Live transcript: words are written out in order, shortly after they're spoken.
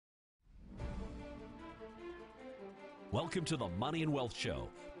Welcome to the Money and Wealth Show.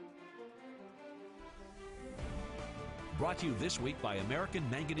 Brought to you this week by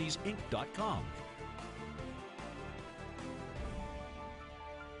AmericanManganeseInc.com.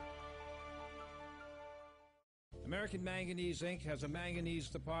 American Manganese Inc. has a manganese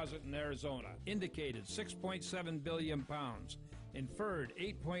deposit in Arizona, indicated 6.7 billion pounds, inferred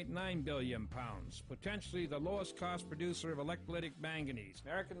 8.9 billion pounds, potentially the lowest cost producer of electrolytic manganese.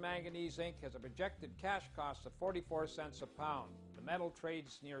 American Manganese Inc. has a projected cash cost of 44 cents a pound. The metal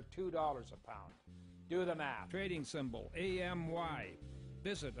trades near $2 a pound. Do the math. Trading symbol AMY.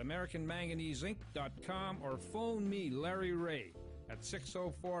 Visit AmericanManganeseInc.com or phone me, Larry Ray, at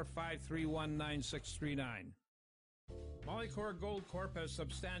 604-531-9639. Molycorp Gold Corp has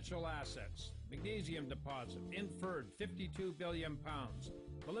substantial assets. Magnesium deposit, inferred 52 billion pounds.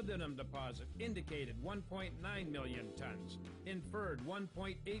 Molybdenum deposit, indicated 1.9 million tons. Inferred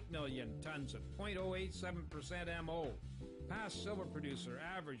 1.8 million tons at 0.087% MO. Past silver producer,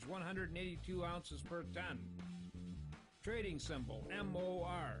 average 182 ounces per ton. Trading symbol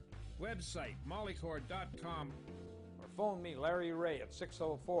MOR. Website molycorp.com or phone me, Larry Ray, at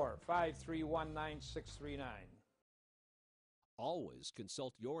 604-531-9639. Always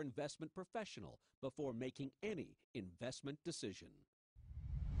consult your investment professional before making any investment decision.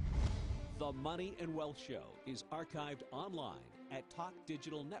 The Money and Wealth Show is archived online at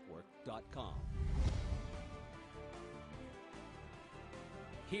talkdigitalnetwork.com.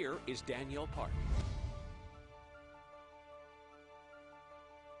 Here is Danielle Park.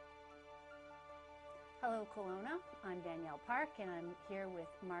 Hello, Kelowna. I'm Danielle Park, and I'm here with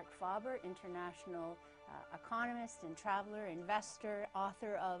Marc Faber, international economist and traveler, investor,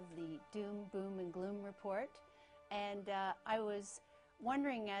 author of the Doom, Boom, and Gloom report. And I was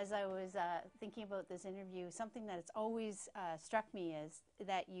wondering, as I was thinking about this interview, something that it's always struck me is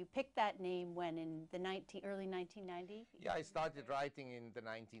that you picked that name when in the early 1990s? Yeah, I started writing in the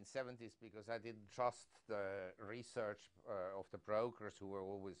 1970s because I didn't trust the research of the brokers who were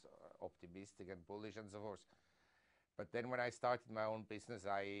always optimistic and bullish and so forth. But then when I started my own business,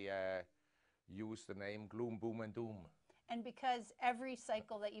 I used the name Gloom, Boom, and Doom. And because every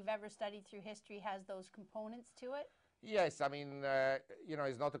cycle that you've ever studied through history has those components to it? Yes, I mean, you know,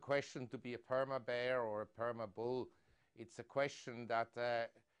 it's not a question to be a perma-bear or a perma-bull. It's a question that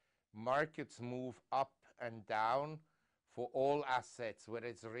markets move up and down for all assets, whether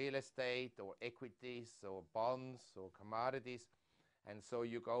it's real estate or equities or bonds or commodities. And so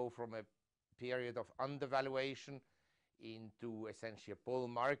you go from a period of undervaluation into essentially a bull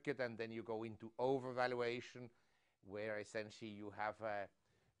market, and then you go into overvaluation, where essentially you have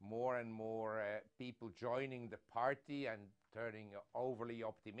more and more people joining the party and turning overly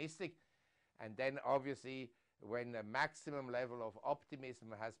optimistic. And then obviously when a maximum level of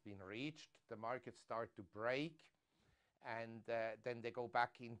optimism has been reached, the markets start to break, and then they go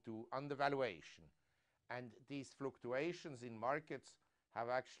back into undervaluation. And these fluctuations in markets have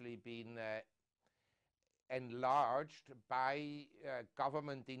actually been enlarged by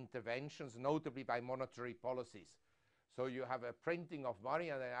government interventions, notably by monetary policies. So you have a printing of money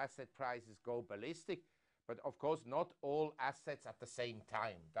and then asset prices go ballistic, but of course not all assets at the same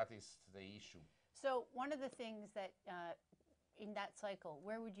time. That is the issue. So one of the things that in that cycle,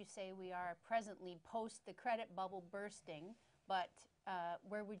 where would you say we are presently post the credit bubble bursting, but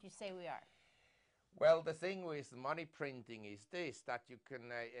where would you say we are? Well, the thing with money printing is this, that you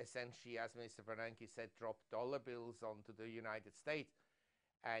can essentially, as Mr. Bernanke said, drop dollar bills onto the United States.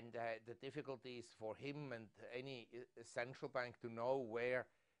 And the difficulty is for him and any central bank to know where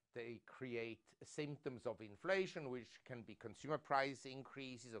they create symptoms of inflation, which can be consumer price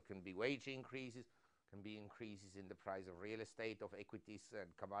increases or can be wage increases, can be increases in the price of real estate, of equities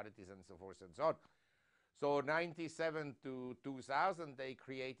and commodities and so forth and so on. So 97 to 2000, they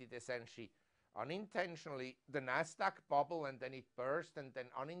created essentially unintentionally the Nasdaq bubble, and then it burst, and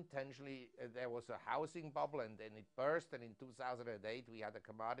then unintentionally there was a housing bubble, and then it burst, and in 2008 we had a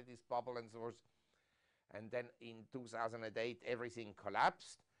commodities bubble and so forth, and then in 2008 everything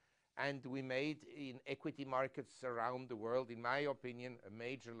collapsed, and we made in equity markets around the world, in my opinion, a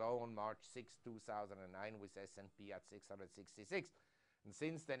major low on March 6, 2009 with S&P at 666, and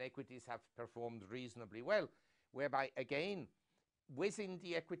since then equities have performed reasonably well, whereby again within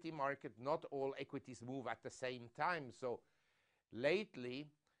the equity market, not all equities move at the same time. So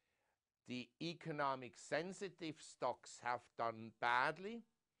lately, the economic sensitive stocks have done badly,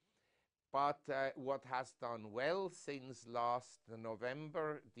 but what has done well since last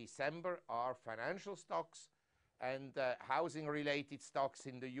November, December are financial stocks and housing-related stocks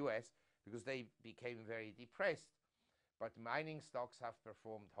in the US, because they became very depressed. But mining stocks have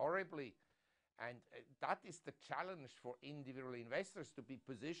performed horribly. And that is the challenge for individual investors, to be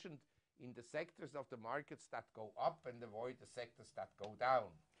positioned in the sectors of the markets that go up and avoid the sectors that go down.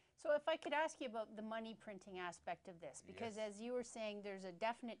 So if I could ask you about the money printing aspect of this, because Yes. as you were saying, there's a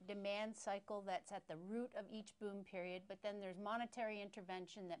definite demand cycle that's at the root of each boom period, but then there's monetary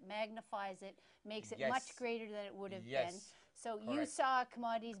intervention that magnifies it, makes it Yes. much greater than it would have been. Yes. So you Correct. saw a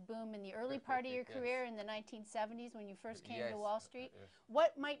commodities boom in the early part of your Yes. career in the 1970s when you first came to Yes. Wall Street. Yes.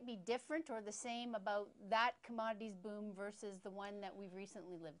 What might be different or the same about that commodities boom versus the one that we've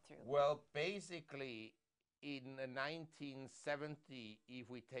recently lived through? Well, basically, in 1970, if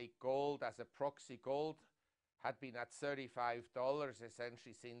we take gold as a proxy, gold had been at $35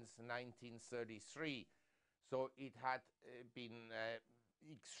 essentially since 1933. So it had been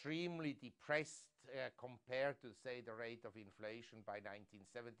extremely depressed compared to, say, the rate of inflation by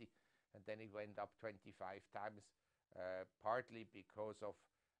 1970. And then it went up 25 times, partly because of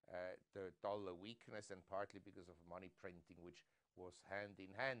the dollar weakness and partly because of money printing, which was hand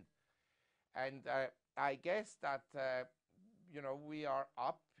in hand. And I guess that, we are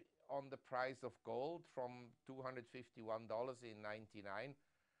up on the price of gold from $251 in 99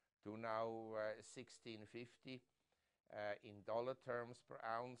 to now $1,650 in dollar terms per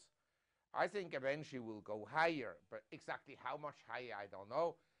ounce. I think eventually we'll go higher, but exactly how much higher, I don't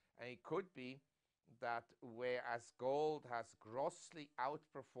know. And it could be that whereas gold has grossly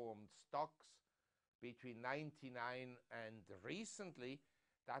outperformed stocks between 99 and recently,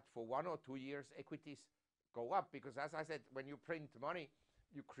 that for 1 or 2 years equities go up, because as I said, when you print money,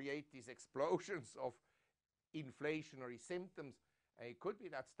 you create these explosions of inflationary symptoms, and it could be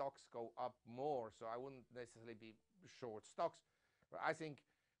that stocks go up more. So I wouldn't necessarily be short stocks, but I think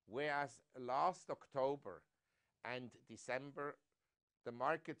whereas last October and December the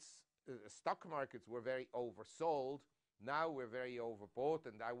markets, stock markets were very oversold, now we're very overbought,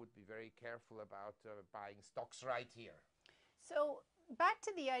 and I would be very careful about buying stocks right here. So back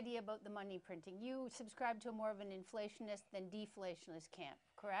to the idea about the money printing. You subscribe to more of an inflationist than deflationist camp,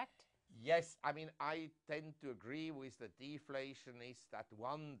 correct? Yes, I mean, I tend to agree with the deflationists that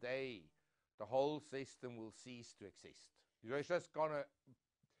one day the whole system will cease to exist. It's just gonna,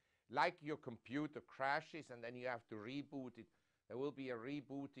 like your computer crashes and then you have to reboot it, there will be a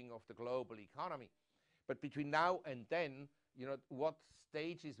rebooting of the global economy. But between now and then, what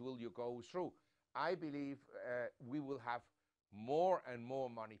stages will you go through? I believe we will have more and more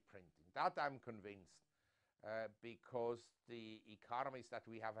money printing. That I'm convinced, because the economies that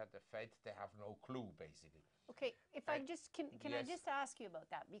we have at the Fed, they have no clue, basically. Okay, if I just can I Yes. just ask you about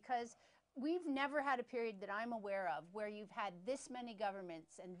that, because we've never had a period that I'm aware of where you've had this many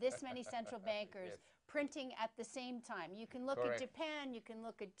governments and this many central bankers Yes. printing at the same time. You can look at Correct. Japan, you can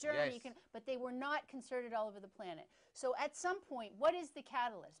look at Germany, Yes. but they were not concerted all over the planet. So at some point, what is the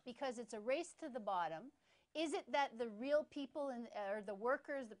catalyst? Because it's a race to the bottom. Is it that the real people or the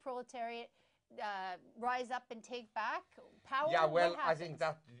workers, the proletariat, rise up and take back power? Yeah, well, What I think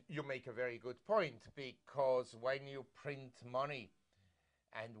happens? that you make a very good point, because when you print money,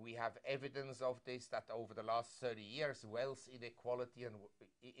 and we have evidence of this, that over the last 30 years, wealth inequality and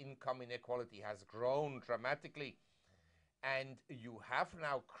income inequality has grown dramatically. And you have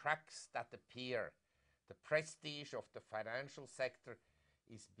now cracks that appear. The prestige of the financial sector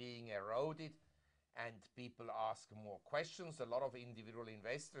is being eroded, and people ask more questions. A lot of individual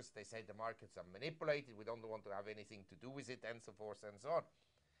investors, they say the markets are manipulated, we don't want to have anything to do with it, and so forth and so on.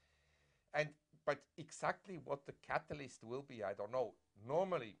 But exactly what the catalyst will be, I don't know.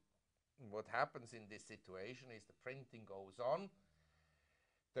 Normally, what happens in this situation is the printing goes on.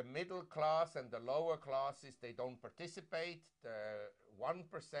 The middle class and the lower classes, they don't participate. The 1%,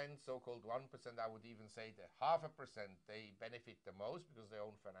 so-called 1%, I would even say the 0.5%, they benefit the most because they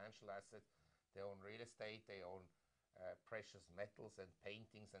own financial assets, they own real estate, they own precious metals and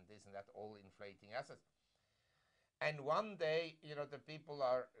paintings and this and that, all inflating assets. And one day, the people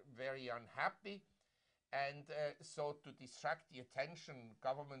are very unhappy, and so to distract the attention,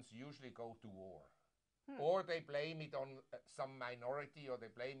 governments usually go to war. Or they blame it on some minority, or they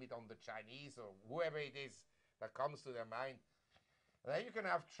blame it on the Chinese, or whoever it is that comes to their mind. Then you can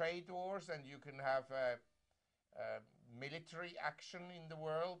have trade wars, and you can have military action in the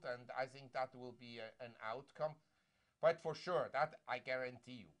world, and I think that will be an outcome. But for sure, that I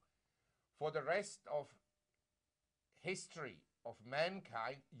guarantee you. For the rest of history of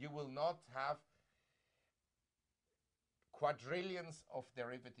mankind, you will not have quadrillions of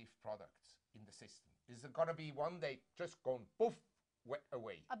derivative products in the system. It's going to be one day just gone poof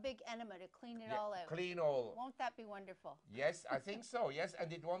away. A big enema to clean it all out. Clean all. Won't that be wonderful? Yes, I think so, yes.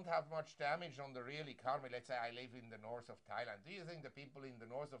 And it won't have much damage on the real economy. Let's say I live in the north of Thailand. Do you think the people in the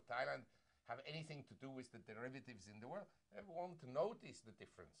north of Thailand, have anything to do with the derivatives in the world. They won't notice the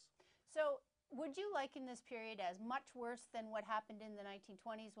difference. So would you liken this period as much worse than what happened in the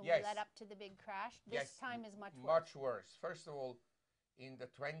 1920s when Yes. we led up to the big crash? This Yes, time is much worse. Much worse. First of all, in the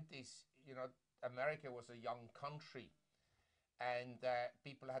 20s, you know, America was a young country, and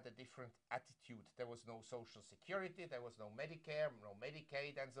people had a different attitude. There was no Social Security, there was no Medicare, no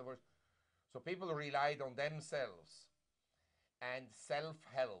Medicaid, and so forth. So people relied on themselves and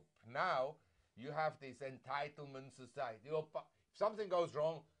self-help. Now you have this entitlement society. If something goes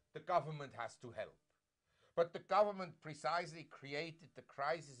wrong, the government has to help. But the government precisely created the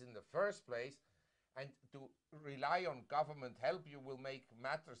crisis in the first place, and to rely on government help, you will make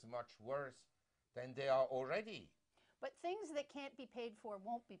matters much worse than they are already. But things that can't be paid for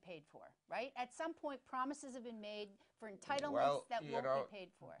won't be paid for, right? At some point, promises have been made for entitlements that won't be paid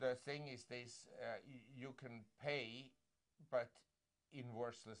for. The thing is this, you can pay, but in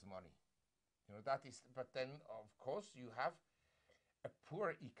worthless money. You know, that is, but then, of course, you have a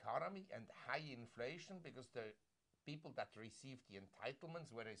poor economy and high inflation because the people that receive the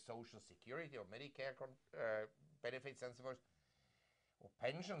entitlements, whether it's Social Security or Medicare benefits and so forth, or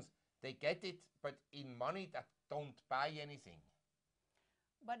pensions, they get it, but in money that don't buy anything.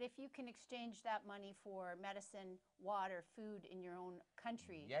 But if you can exchange that money for medicine, water, food in your own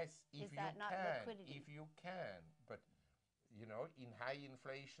country, yes, is that not liquidity? If you can, but you know, in high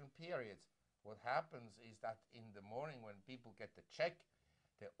inflation periods, what happens is that in the morning when people get the check,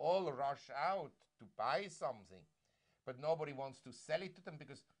 they all rush out to buy something, but nobody wants to sell it to them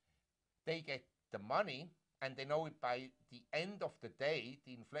because they get the money and they know it by the end of the day,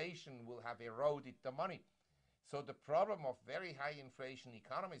 the inflation will have eroded the money. So the problem of very high inflation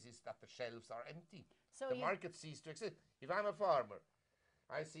economies is that the shelves are empty. So the market ceases to exist. If I'm a farmer,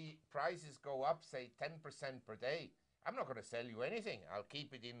 I see prices go up, say 10% per day. I'm not going to sell you anything. I'll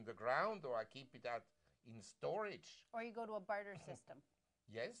keep it in the ground, or I keep it out in storage. Or you go to a barter system.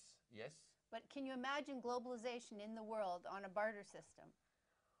 Yes, yes. But can you imagine globalization in the world on a barter system?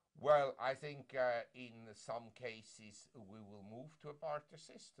 Well, I think in some cases we will move to a barter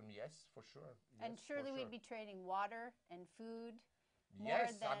system, yes, for sure. Yes, and surely we'd be trading water and food more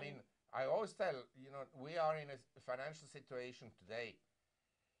yes, than... I mean, I always tell, you know, we are in a financial situation today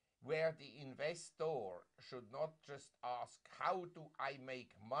where the investor should not just ask, how do I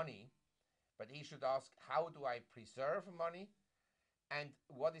make money, but he should ask, how do I preserve money and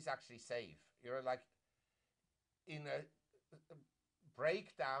what is actually safe? You're like, in a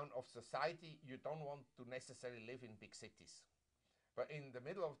breakdown of society, you don't want to necessarily live in big cities. But in the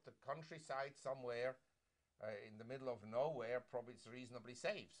middle of the countryside somewhere, in the middle of nowhere, probably it's reasonably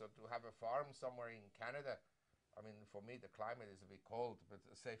safe. So to have a farm somewhere in Canada, I mean, for me, the climate is a bit cold, but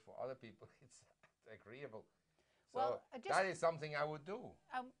say for other people, it's agreeable. So well, that is something I would do.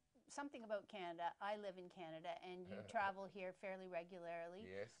 Something about Canada. I live in Canada, and you travel here fairly regularly.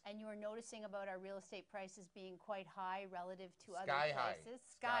 Yes. And you were noticing about our real estate prices being quite high relative to other Sky places.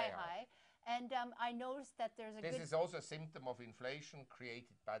 high. Sky high. And I noticed that there's a This is also a symptom of inflation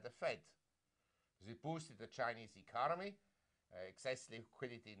created by the Fed. Because it boosted the Chinese economy, excess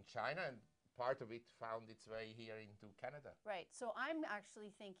liquidity in China, and part of it found its way here into Canada. Right. So I'm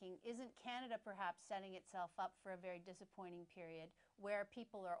actually thinking, isn't Canada perhaps setting itself up for a very disappointing period where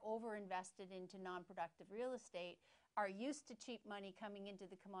people are overinvested into non-productive real estate, are used to cheap money coming into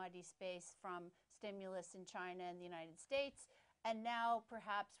the commodity space from stimulus in China and the United States, and now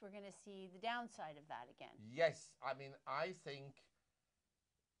perhaps we're going to see the downside of that again? Yes. I mean, I think,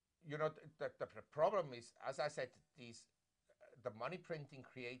 you know, the problem is, as I said, the money printing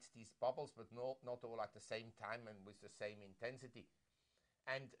creates these bubbles, but not all at the same time and with the same intensity.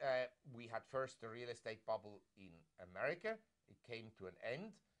 And we had first the real estate bubble in America. It came to an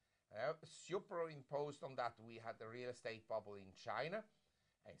end. Superimposed on that, we had the real estate bubble in China,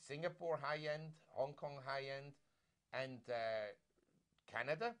 and Singapore high-end, Hong Kong high-end, and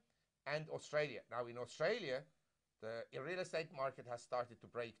Canada, and Australia. Now in Australia, the real estate market has started to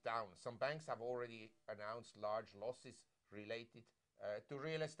break down. Some banks have already announced large losses related to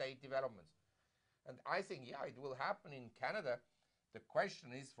real estate developments. And I think, yeah, it will happen in Canada. The question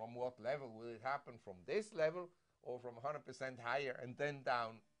is, from what level? Will it happen from this level or from 100% higher and then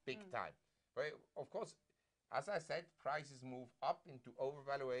down big time? But of course, as I said, prices move up into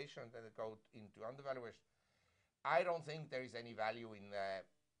overvaluation and then they go into undervaluation. I don't think there is any value in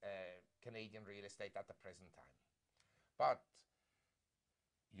Canadian real estate at the present time. But,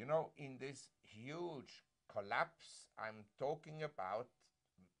 you know, in this huge collapse I'm talking about,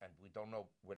 and we don't know whether